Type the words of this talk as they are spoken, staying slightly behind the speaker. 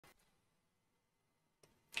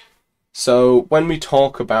So when we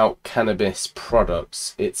talk about cannabis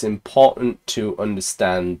products, it's important to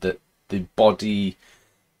understand that the body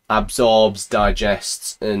absorbs,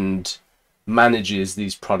 digests, and manages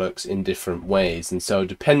these products in different ways. And so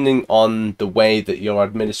depending on the way that you're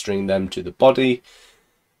administering them to the body,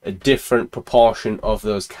 a different proportion of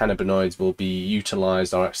those cannabinoids will be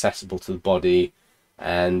utilized or accessible to the body,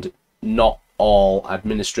 and not all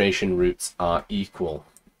administration routes are equal.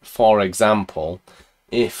 For example,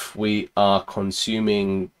 if we are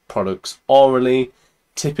consuming products orally,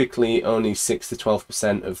 typically only 6 to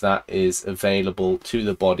 12% of that is available to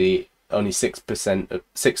the body. Only 6%,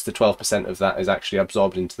 6 to 12% of that is actually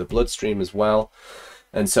absorbed into the bloodstream as well.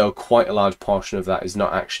 And so quite a large portion of that is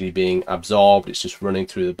not actually being absorbed, it's just running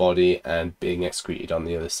through the body and being excreted on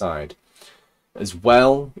the other side. As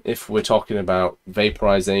well, if we're talking about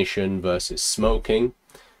vaporization versus smoking,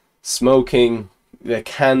 there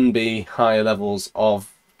can be higher levels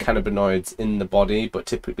of cannabinoids in the body, but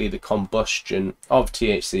typically the combustion of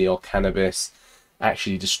THC or cannabis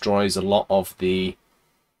actually destroys a lot of the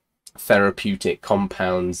therapeutic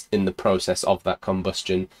compounds in the process of that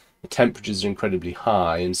combustion. The temperatures are incredibly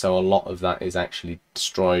high, and so a lot of that is actually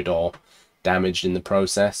destroyed or damaged in the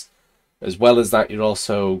process. As well as that, you're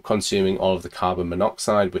also consuming all of the carbon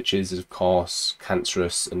monoxide, which is of course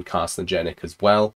cancerous and carcinogenic as well.